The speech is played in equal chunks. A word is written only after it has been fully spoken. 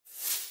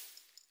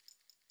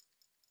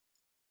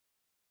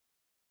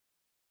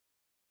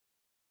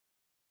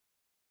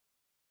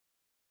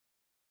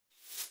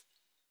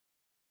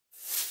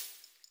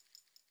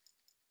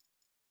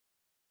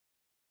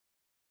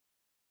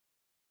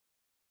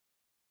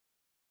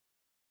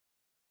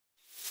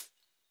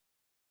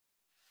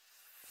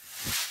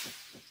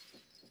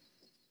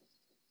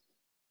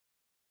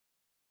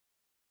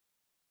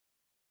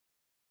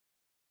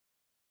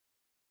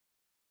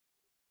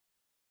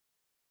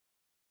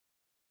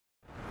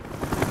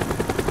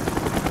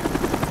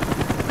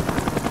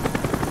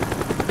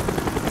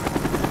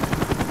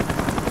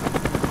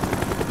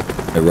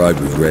I arrived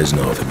with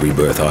Reznov at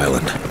Rebirth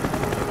Island.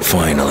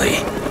 Finally.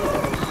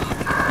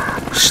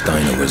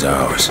 Steiner was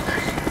ours.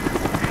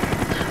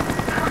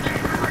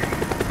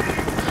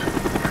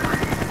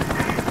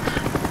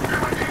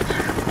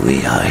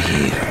 We are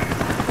here.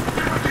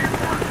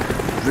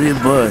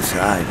 Rebirth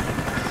Island.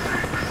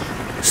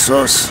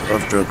 Source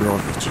of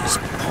Dragovich's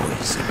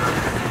poison.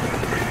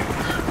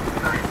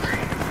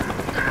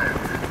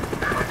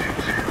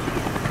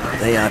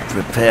 They are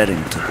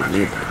preparing to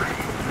deliver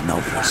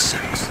Nova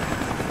 6.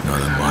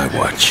 Not on my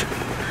watch.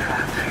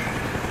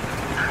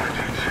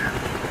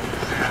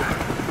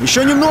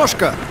 Еще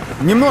немножко!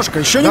 Немножко,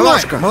 еще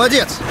немножко!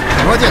 Молодец!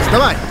 Молодец,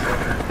 давай!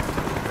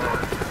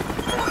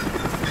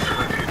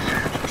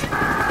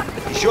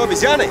 Еще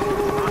обезьяны?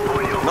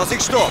 У нас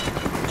их что,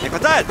 не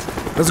хватает?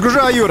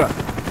 Разгружай, Юра!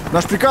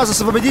 Наш приказ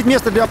освободить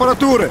место для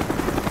аппаратуры!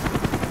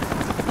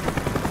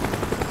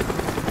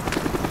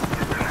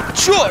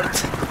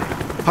 Черт!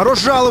 Хорош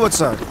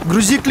жаловаться!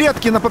 Грузи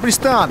клетки на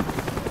попристан!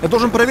 Я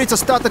должен проверить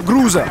остаток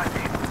груза!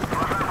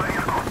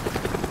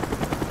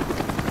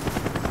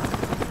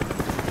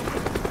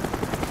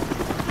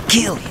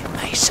 Kill him,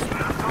 Mason.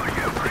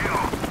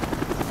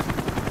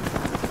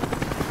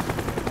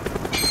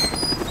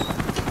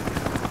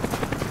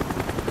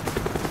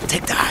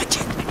 Take the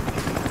hatchet.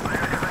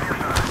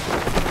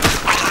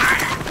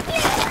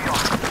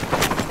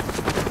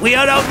 We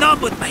are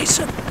outnumbered,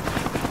 Mason.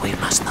 We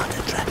must not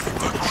attract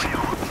attention.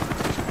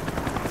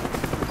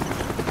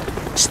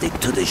 Stick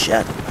to the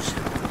shadows.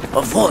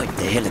 Avoid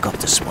the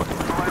helicopter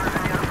spotlight.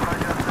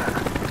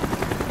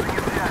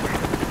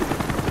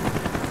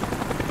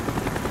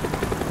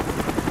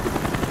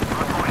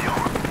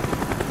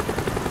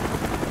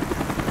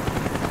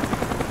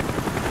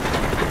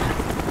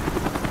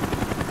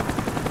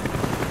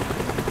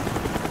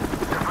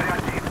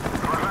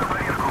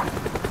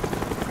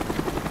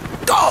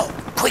 Go!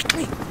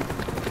 Quickly!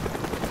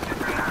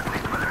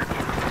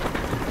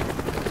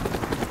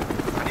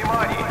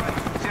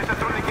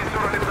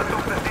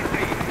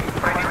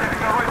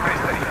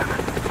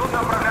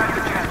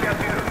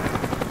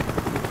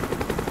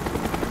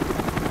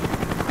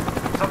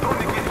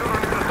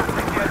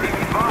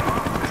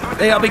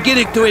 They are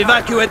beginning to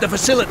evacuate the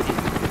facility.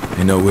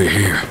 They know we're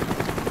here.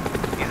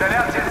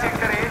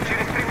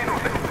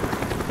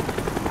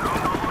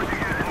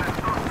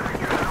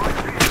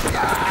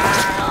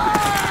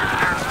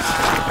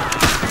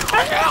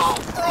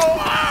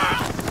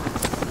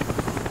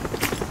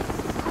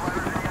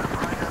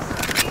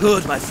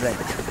 Good, my friend.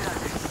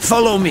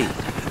 Follow me.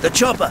 The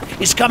chopper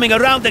is coming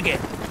around again.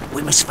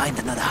 We must find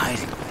another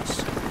hiding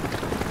place.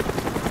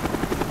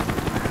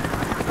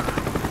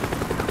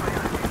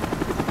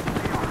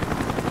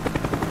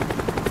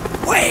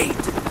 Wait!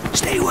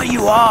 Stay where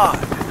you are!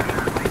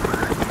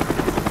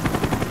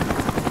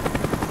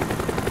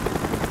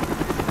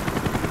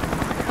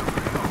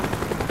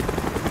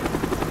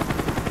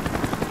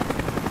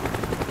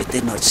 It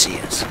did not see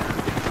us.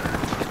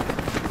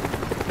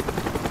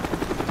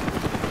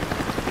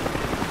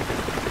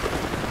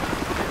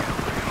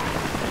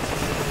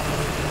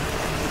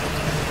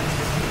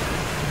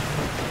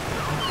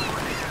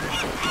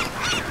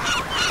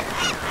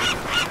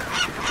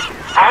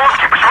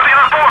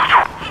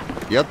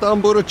 Я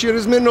там буду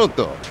через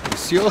минуту.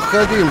 Все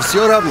ходим,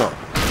 все равно.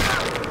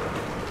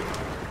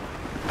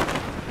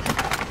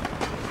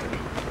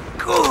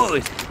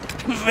 Good.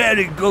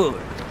 Very good.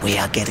 We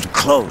are getting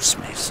close,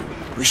 Mason.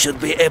 We should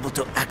be able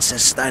to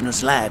access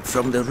Steiner's lab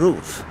from the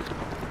roof.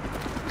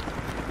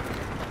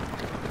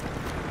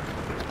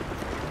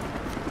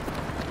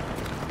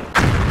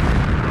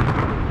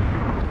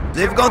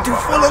 They've gone to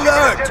full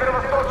alert.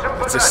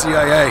 It's the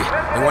CIA.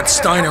 They want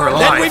Steiner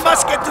alive. Then we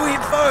must get to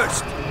him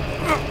first.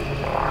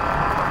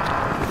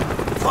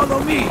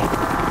 Follow me.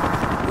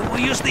 We will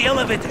use the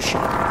elevator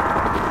shaft.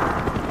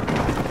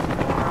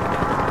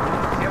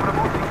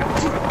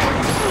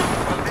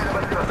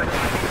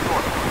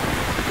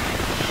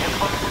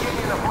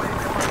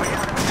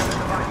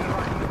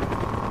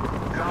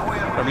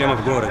 Проблема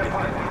в городе.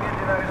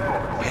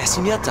 Моя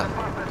семья там.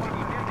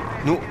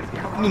 Ну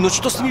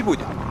что с ними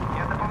будет?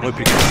 Мой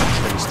приказ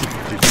провести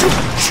приказ.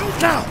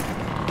 Shoot now!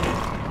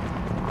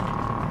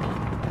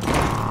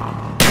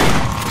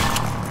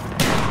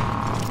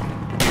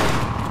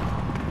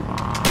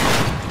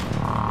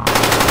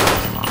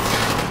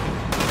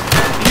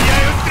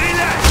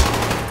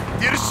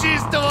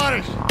 Держись,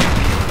 товарищ!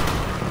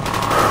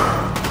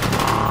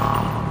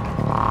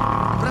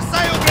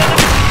 Бросаю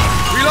гранату!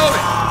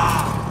 Reloading!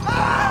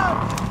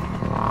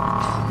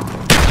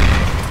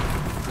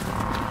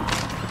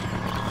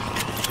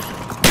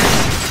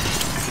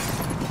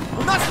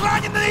 У нас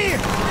раненые!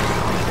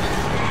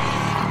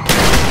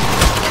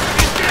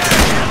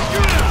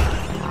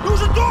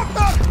 Нужен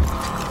доктор!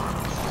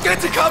 Get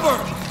to cover!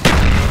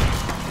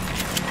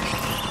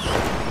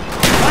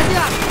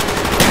 Понятно!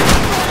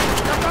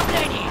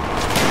 Направление!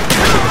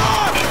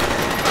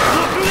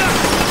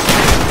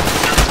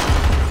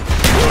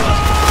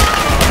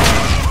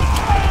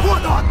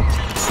 Вот он!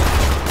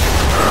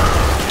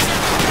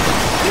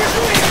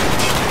 Вижу их!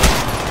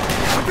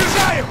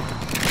 Обижаю!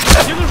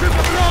 Мне нужны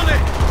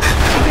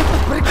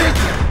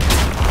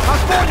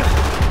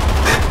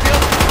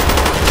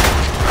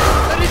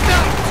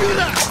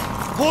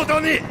Вот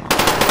они!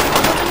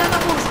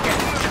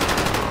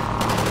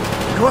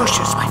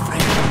 Cautious, my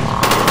friend.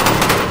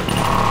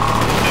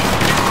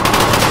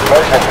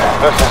 Mason,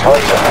 this is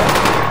Hudson.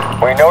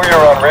 We know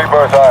you're on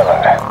Rebirth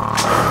Island.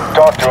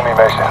 Talk to me,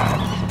 Mason.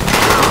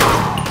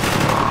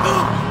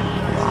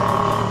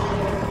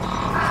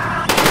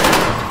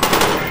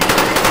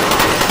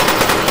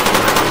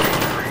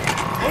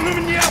 Он у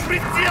меня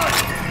прицелен!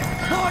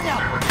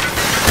 Понял!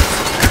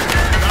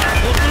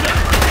 Вот туда!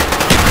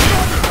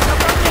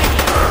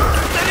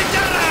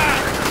 Старикара!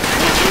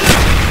 Вот туда!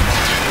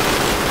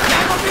 Я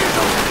его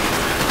вижу!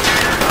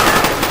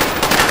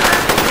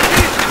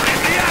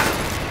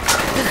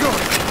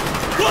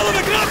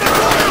 Головы града!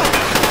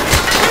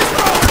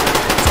 Быстро!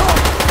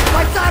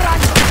 Бойца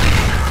ранен!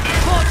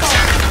 Вот он!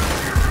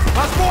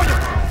 Вас понял!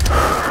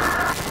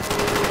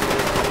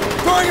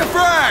 Throwing a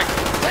frag!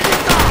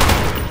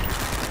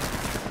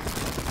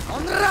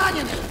 Он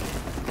раненый!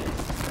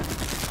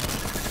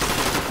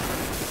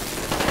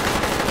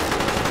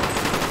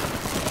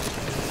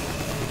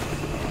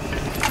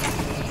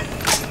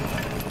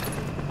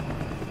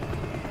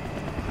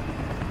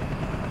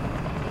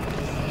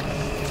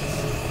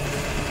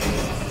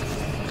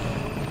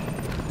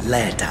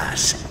 Let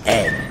us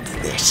end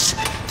this.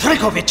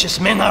 Trikovic's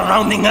men are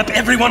rounding up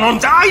everyone on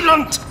the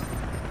island!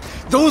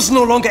 Those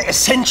no longer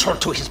essential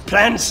to his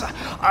plans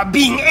are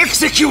being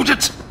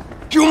executed!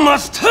 You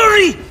must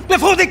hurry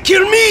before they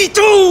kill me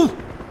too!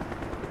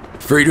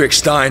 Friedrich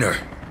Steiner.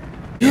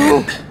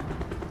 You...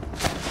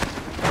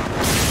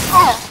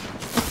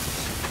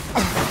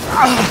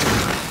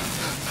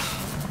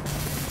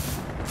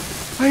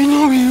 I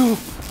know you.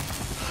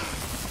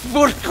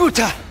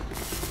 Vorkuta.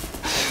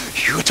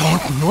 You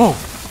don't know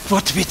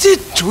what we did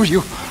to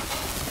you.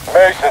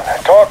 Mason,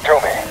 talk to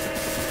me.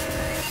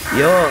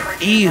 Your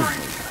evil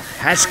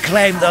has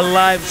claimed the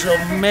lives of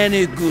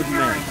many good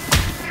men.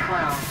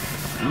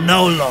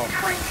 No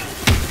longer.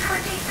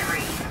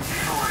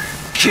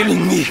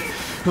 Killing me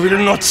will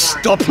not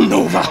stop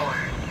Nova.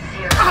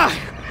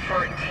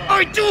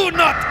 I do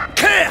not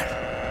care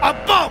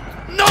about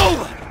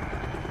Nova!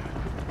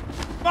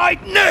 My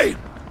name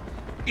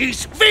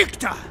is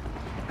Victor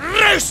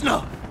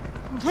Resno!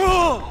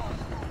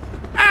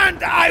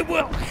 And I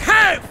will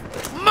have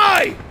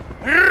my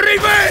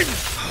revenge!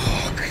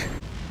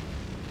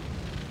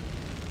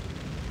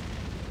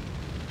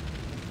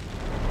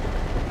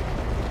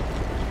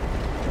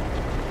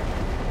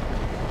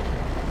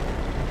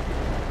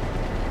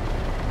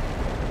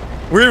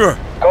 Weaver!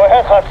 Go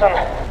ahead, Hudson.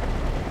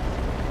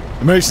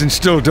 Mason's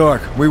still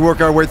dark. We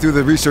work our way through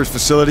the research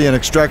facility and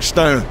extract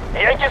Steiner.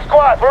 Yankee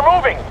squad, we're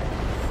moving.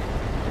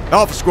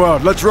 Alpha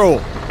squad, let's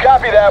roll.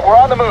 Copy that, we're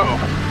on the move.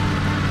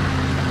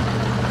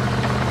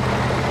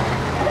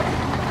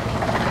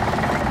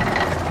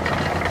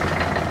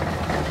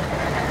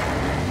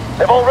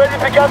 They've already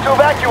begun to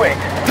evacuate.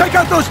 Take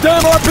out those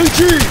damn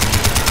RPGs!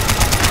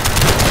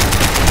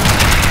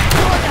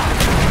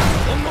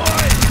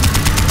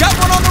 Got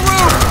one on the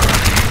roof!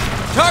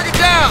 Target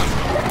down!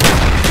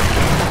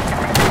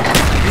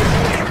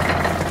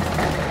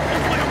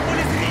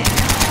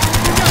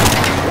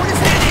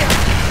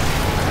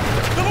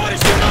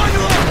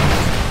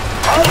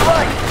 All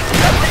right,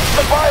 that reached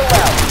the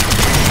biolab.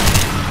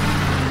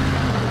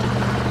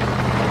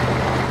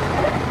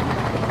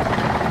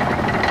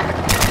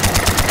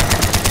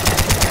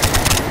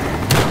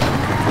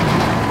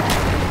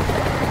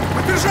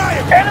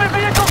 Enemy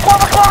vehicle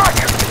 12 o'clock!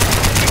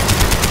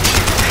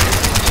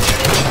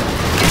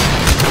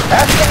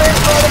 That's the main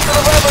product of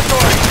the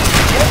laboratory.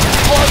 The engine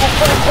squad will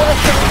put a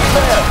citizen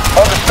there.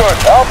 Understood.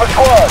 Alpha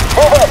squad,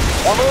 move up.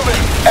 We're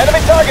moving.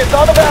 Enemy targets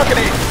on the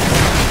balcony.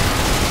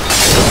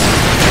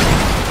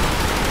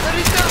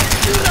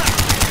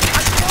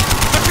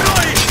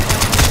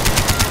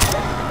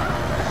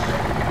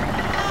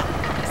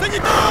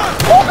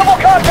 Multiple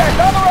contacts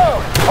on the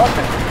road!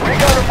 Hudson,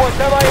 recon reports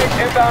MIH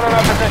inbound on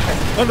our position.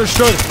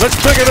 Understood. Let's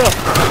pick it up.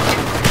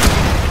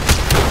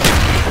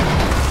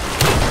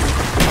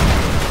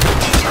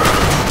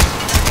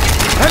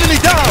 Enemy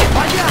down!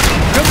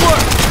 Good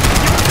work!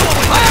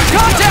 I have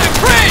contact!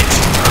 Bridge!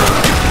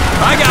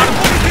 I got him!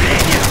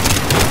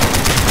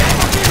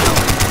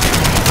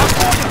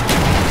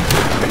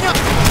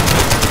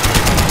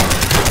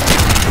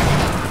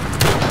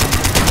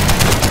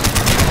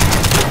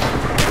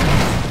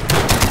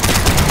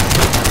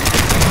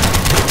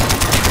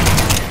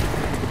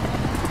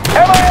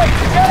 MIH,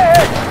 get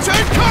ahead!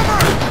 Take cover!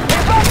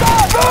 He's left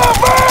off! Move,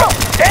 move!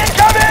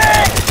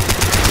 Incoming!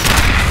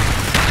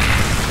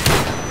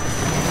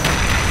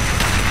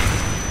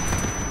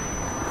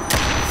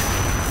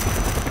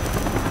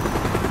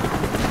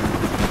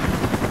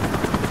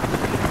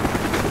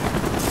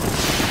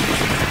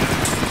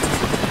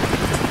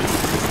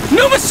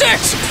 Nova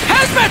 6!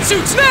 Hazmat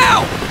suits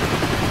now!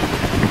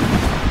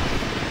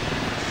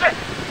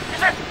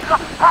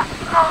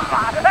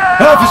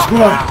 Alpha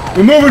squad,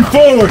 we're moving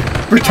forward.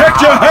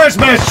 Protect your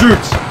hazmat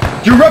suits.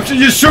 You rupture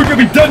your suit, you'll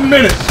be dead in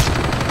minutes.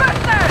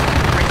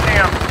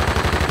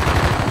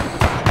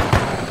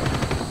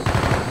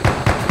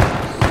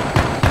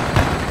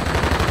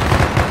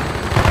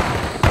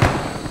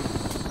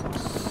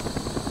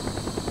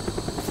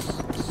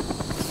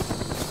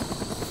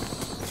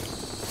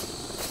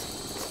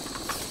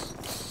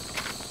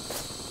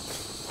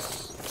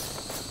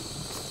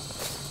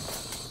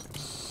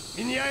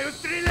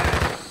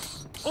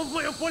 Он в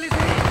моем поле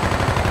зрения!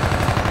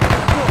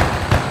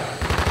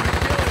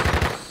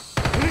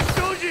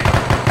 Уничтожи!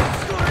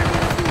 Скоро его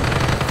найдут!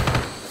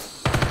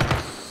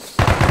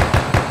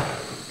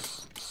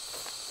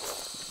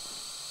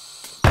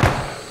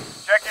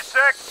 Check your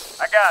six.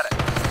 I got it.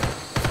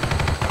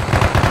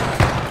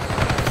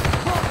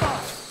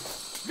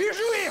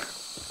 Вижу их!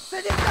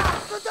 Санитар,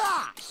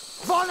 сюда!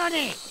 Вон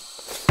они!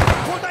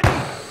 Вот они!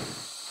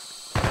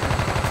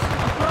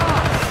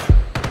 Направо!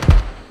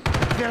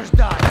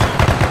 Утверждаю!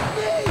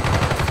 Бей!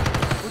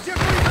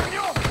 Удержи их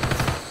огнем!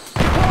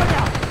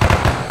 Понял!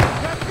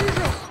 Я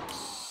вижу!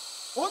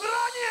 Он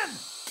ранен!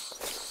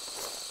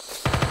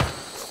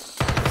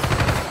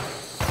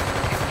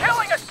 He's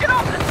killing us! Get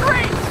off the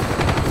street!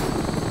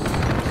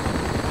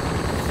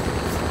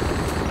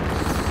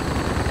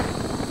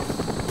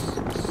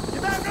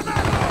 Кидай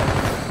гранату!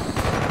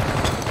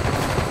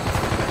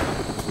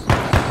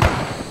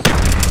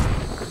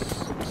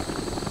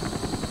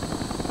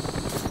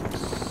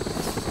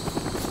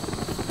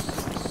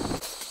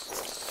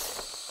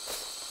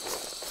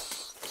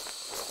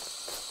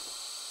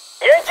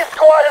 Yankee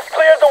squad has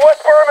cleared the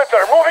west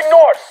perimeter. Moving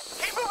north.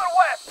 Keep moving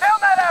west. Down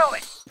that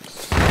alley.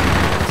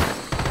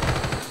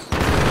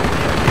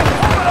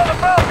 Moving on the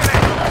balcony.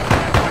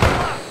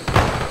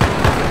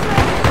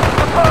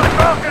 Up on the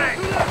balcony.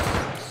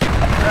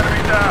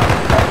 Enemy down.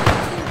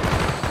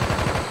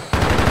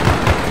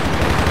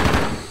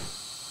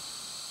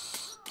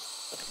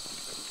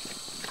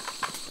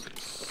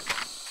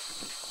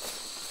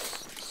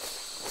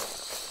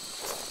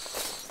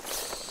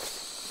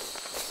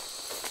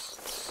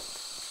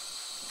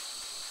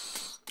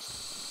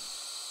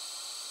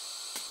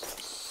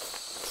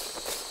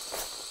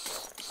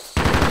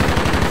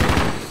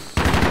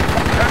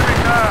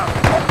 Enemy down.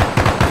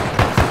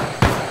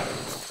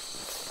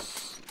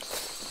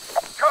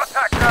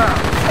 Contact down.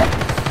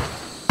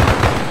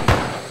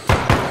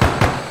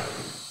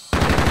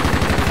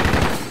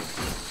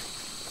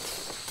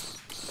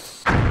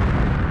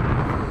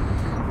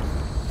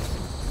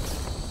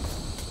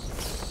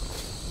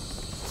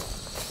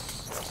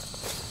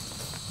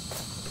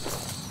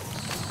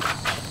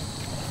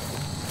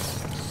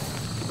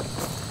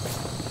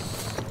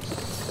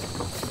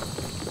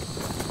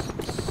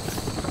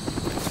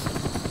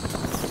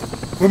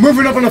 We're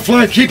moving up on the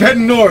flank. Keep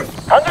heading north.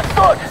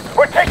 Understood.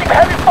 We're taking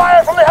heavy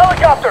fire from the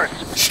helicopters.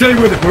 Stay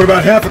with it. We're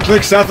about half a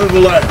click south of the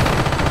left.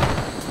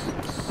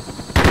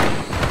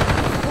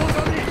 Вот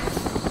они!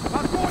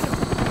 Огонь!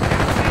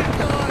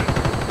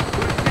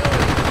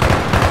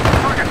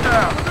 Target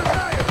down.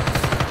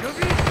 Я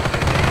вижу!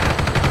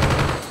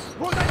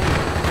 Вот они!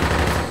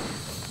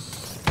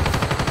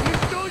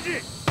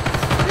 Уничтожи!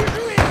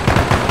 Вижу их!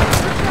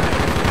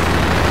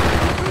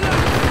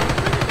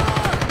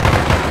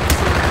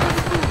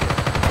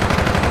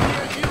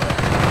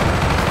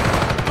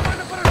 Давай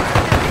на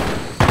поражение!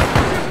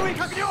 Держу их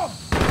огнем!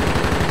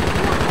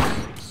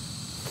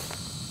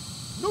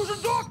 Нужен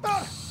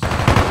доктор!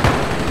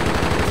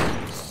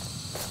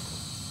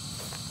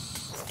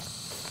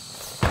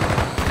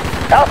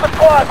 Alpha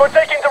squad, we're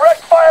taking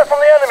direct fire from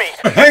the enemy.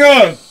 Hang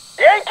on!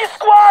 Yankee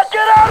squad,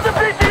 get out of the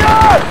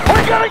PTR!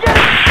 We're gonna get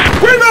it!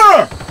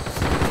 Winner!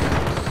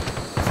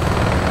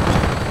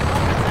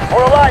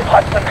 We're alive,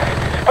 Hudson,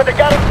 but they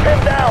got us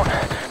pinned down.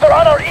 They're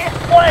on our east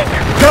flank.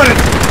 Got it!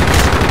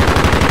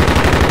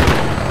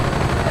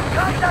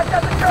 Contact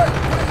at the church.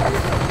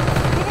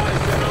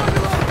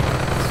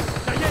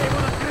 Да я его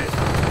накрыл!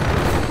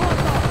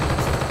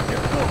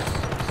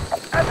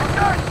 At the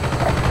church.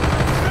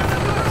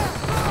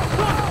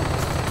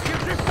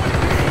 Держи в поле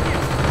зрения!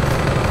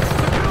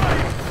 Закрывай!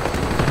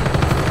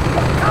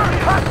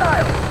 Target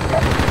hostile.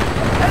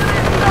 Enemy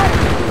in sight.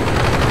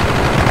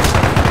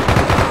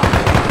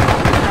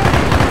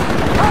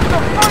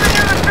 Hostile spotted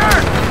near the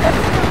church.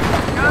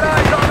 Got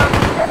eyes on them.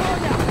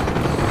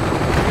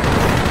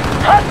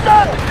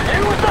 Hudson,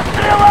 use the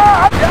Silla.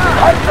 Yeah,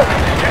 Hudson,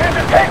 you need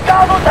to take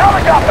down those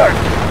helicopters.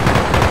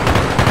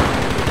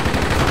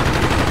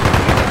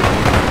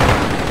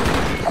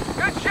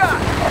 Good shot.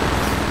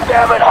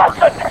 Damn it,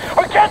 Hudson!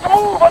 We can't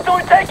move until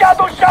we take out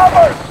those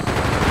choppers.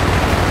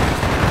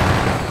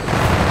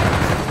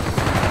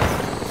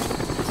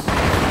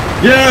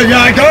 Yeah,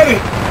 I got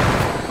it!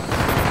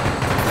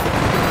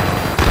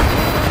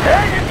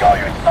 There you go,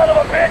 you son of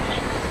a bitch!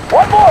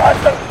 One more,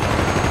 Hudson!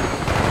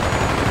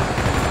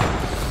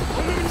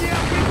 Он у меня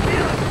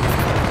прицел!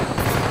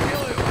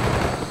 Делаю!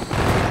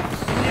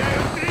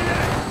 Меняю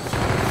стрелять!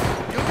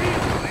 Я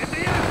вижу, это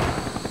я!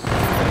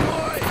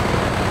 Ой!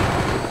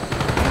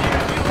 Не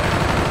делай!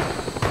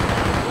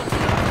 Вот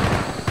сюда!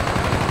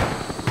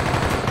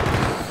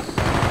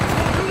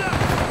 Вот сюда!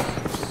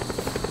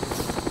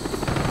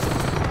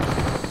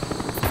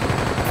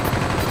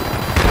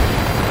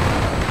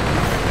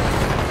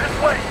 This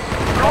way!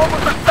 We're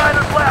almost at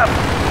Steiner's lab!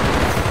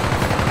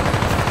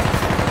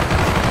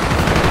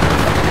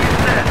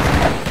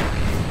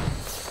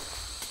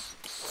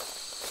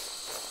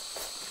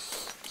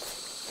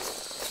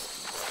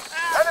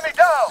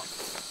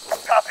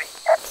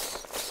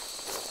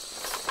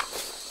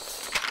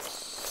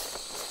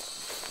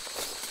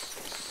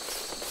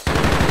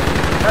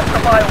 That's the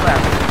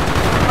biolab.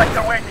 Looks like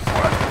they're waiting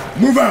for us.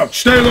 Move out!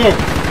 Stay low!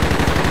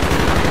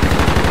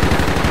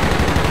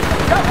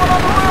 Got one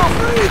on the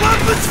roof!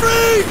 Weapons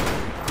free!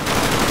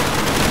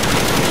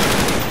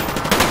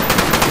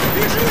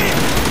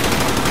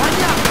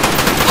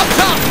 Up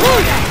top!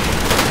 Move!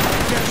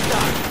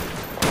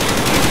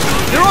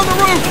 They're on the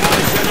roof!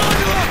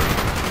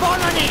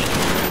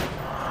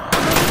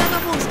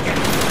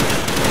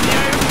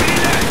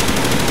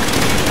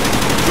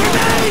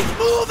 Grenade!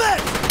 Move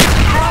it!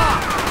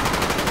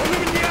 Он у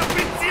меня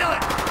прицелы!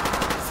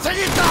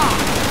 Санита!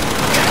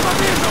 Я его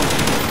вижу!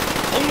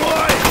 Он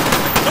мой!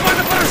 Давай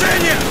на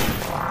поражение!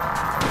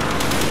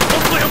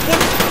 Он твоя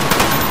помощь!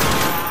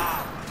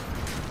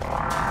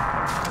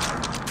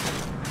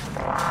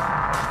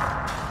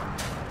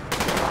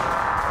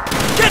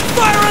 Get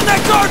fire on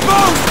that guard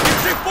post!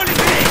 Держи в поле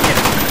зрения!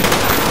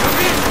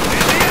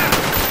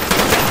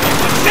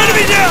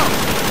 Enemy down!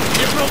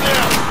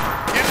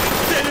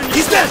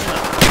 He's dead!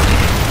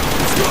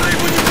 Скоро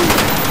его не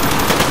будет!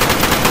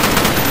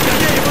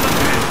 Гоняй его на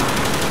дверь!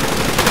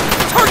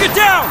 Target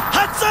down!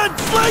 Hudson!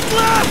 Flank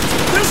left!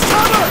 There's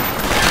cover!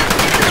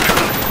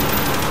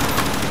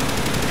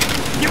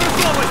 Не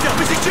высовывайся!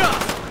 Мы сейчас!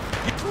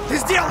 Ты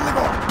сделал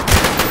его!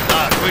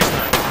 Да,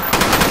 слышно!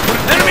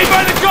 Enemy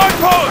by the guard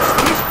post!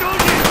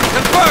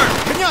 Confirmed!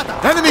 Принято!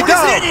 Enemy Поле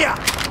down! зрения!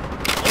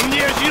 Он не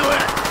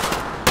жилет!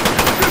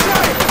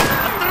 Отбежай!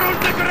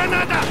 Осторожно,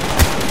 граната!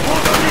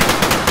 Вот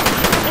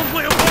он в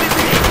моем поле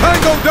зрения!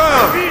 Tango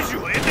down! Вижу!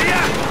 Это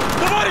я!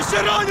 Товарища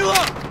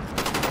ранило!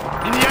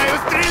 Меняю,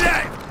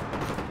 стреляй!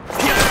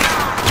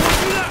 Вот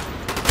сюда!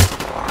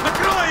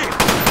 Накрой их!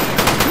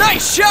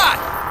 Nice shot!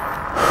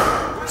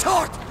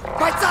 Черт!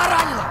 Бойца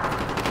ранило!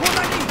 Вот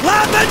они!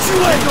 Lab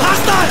entry!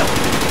 Hostile!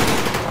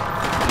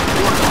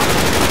 Вот он!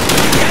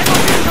 Я его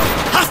вижу!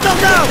 Hostile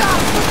down!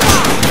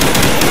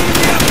 Он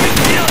меня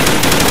прицел!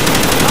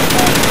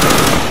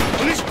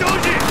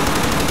 Уничтожи!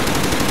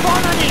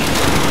 Вон они!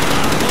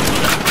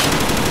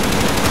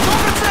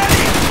 Много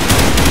целей!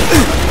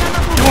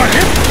 You want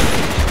him?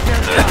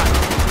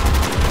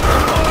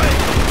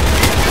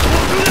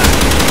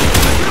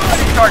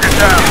 Target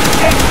down.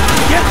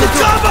 Get the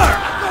cover!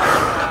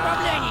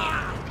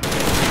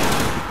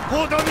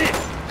 Вот он и!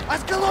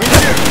 Осколок!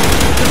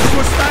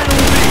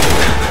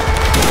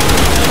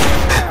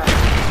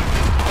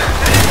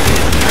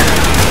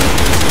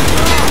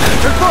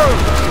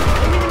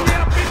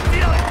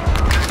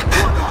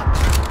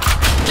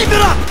 Keep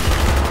it up!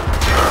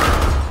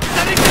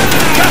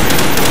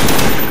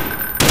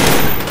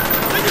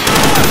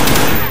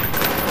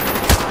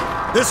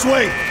 This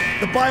way!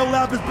 The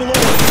biolab is below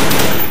us!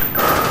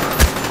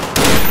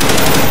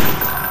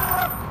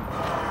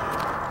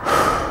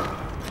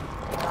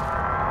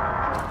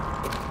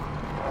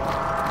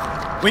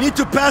 We need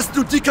to pass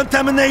through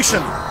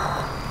decontamination!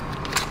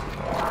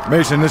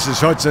 Mason, this is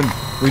Hudson.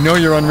 We know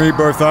you're on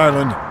Rebirth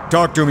Island.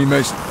 Talk to me,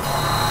 Mason.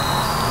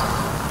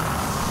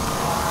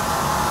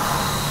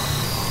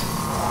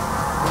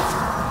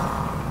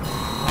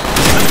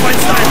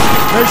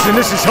 Mason,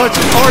 this is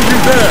Hudson. Are you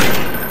there?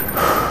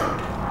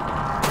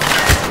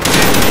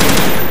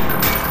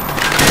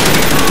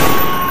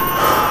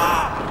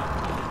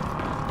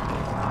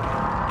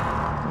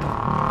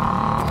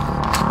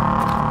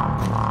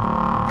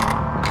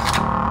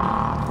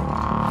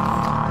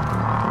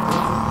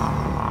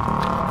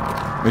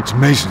 It's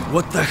Mason.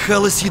 What the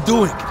hell is he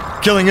doing?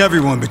 Killing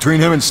everyone between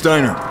him and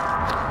Steiner.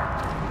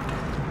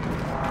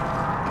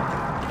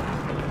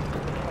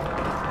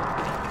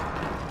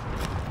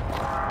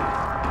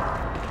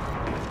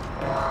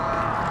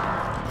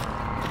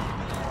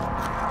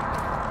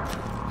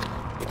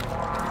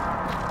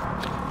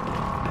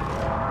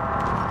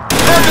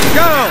 Target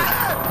down!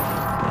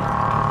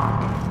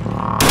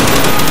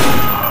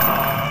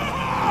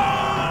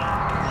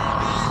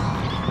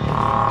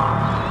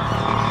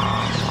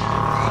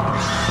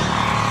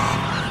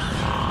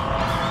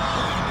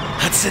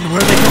 Hudson,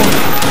 where are they going?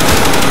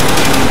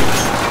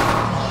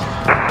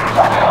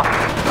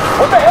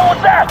 What the hell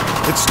was that?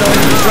 It's Steiner.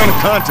 He's trying to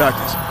contact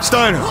us.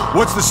 Steiner,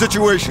 what's the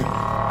situation?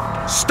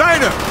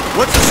 Steiner,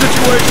 what's the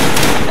situation?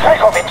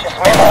 Dragovich's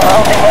men are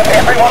rounding up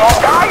everyone on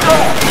the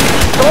island.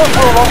 Those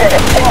no longer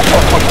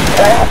essential to his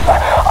plans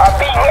are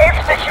being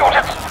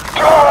executed.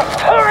 You must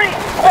hurry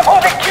before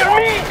they kill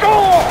me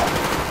too.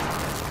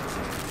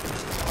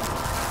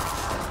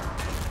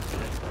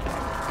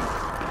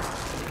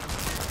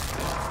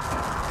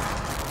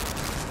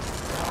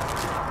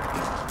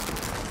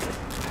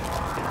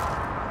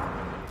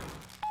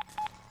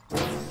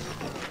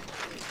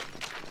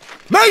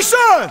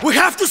 Mason! We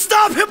have to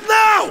stop him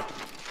now!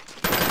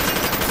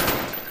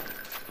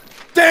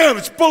 Damn,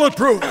 it's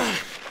bulletproof!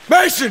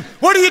 Mason,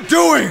 what are you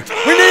doing?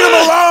 We need him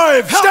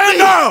alive! Help Stand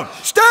me! down!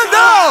 Stand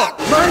down!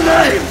 My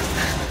name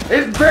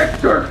is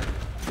Victor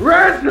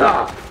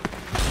Reznov,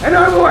 and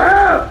I will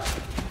have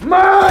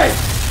my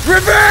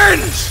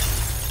Revenge!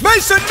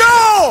 Mason,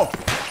 no!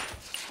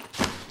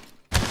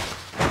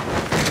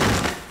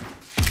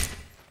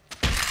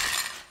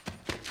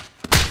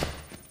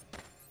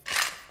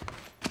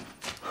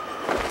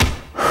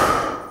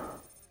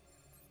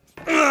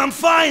 I'm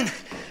fine.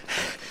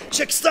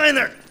 Check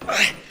Steiner.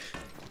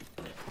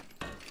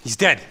 He's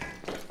dead.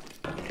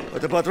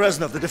 What about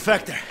Reznov, the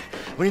defector?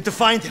 We need to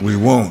find him. We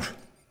won't.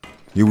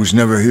 He was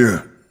never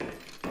here.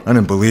 I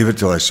didn't believe it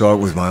till I saw it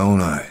with my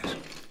own eyes.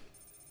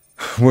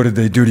 What did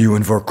they do to you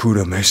in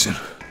Vorkuta, Mason?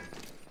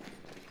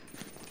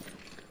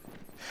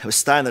 With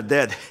Steiner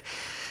dead,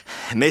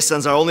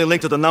 Mason's our only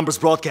link to the numbers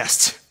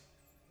broadcasts.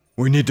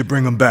 We need to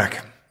bring him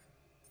back.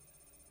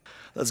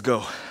 Let's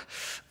go.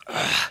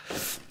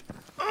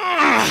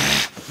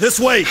 This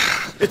way!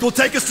 It will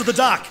take us to the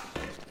dock.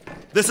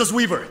 This is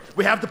Weaver.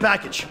 We have the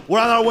package.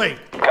 We're on our way.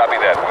 Copy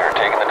that. We're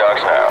taking the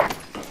docks now.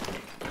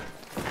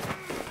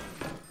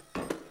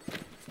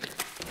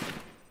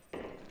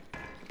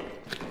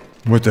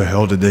 What the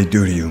hell did they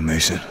do to you,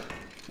 Mason?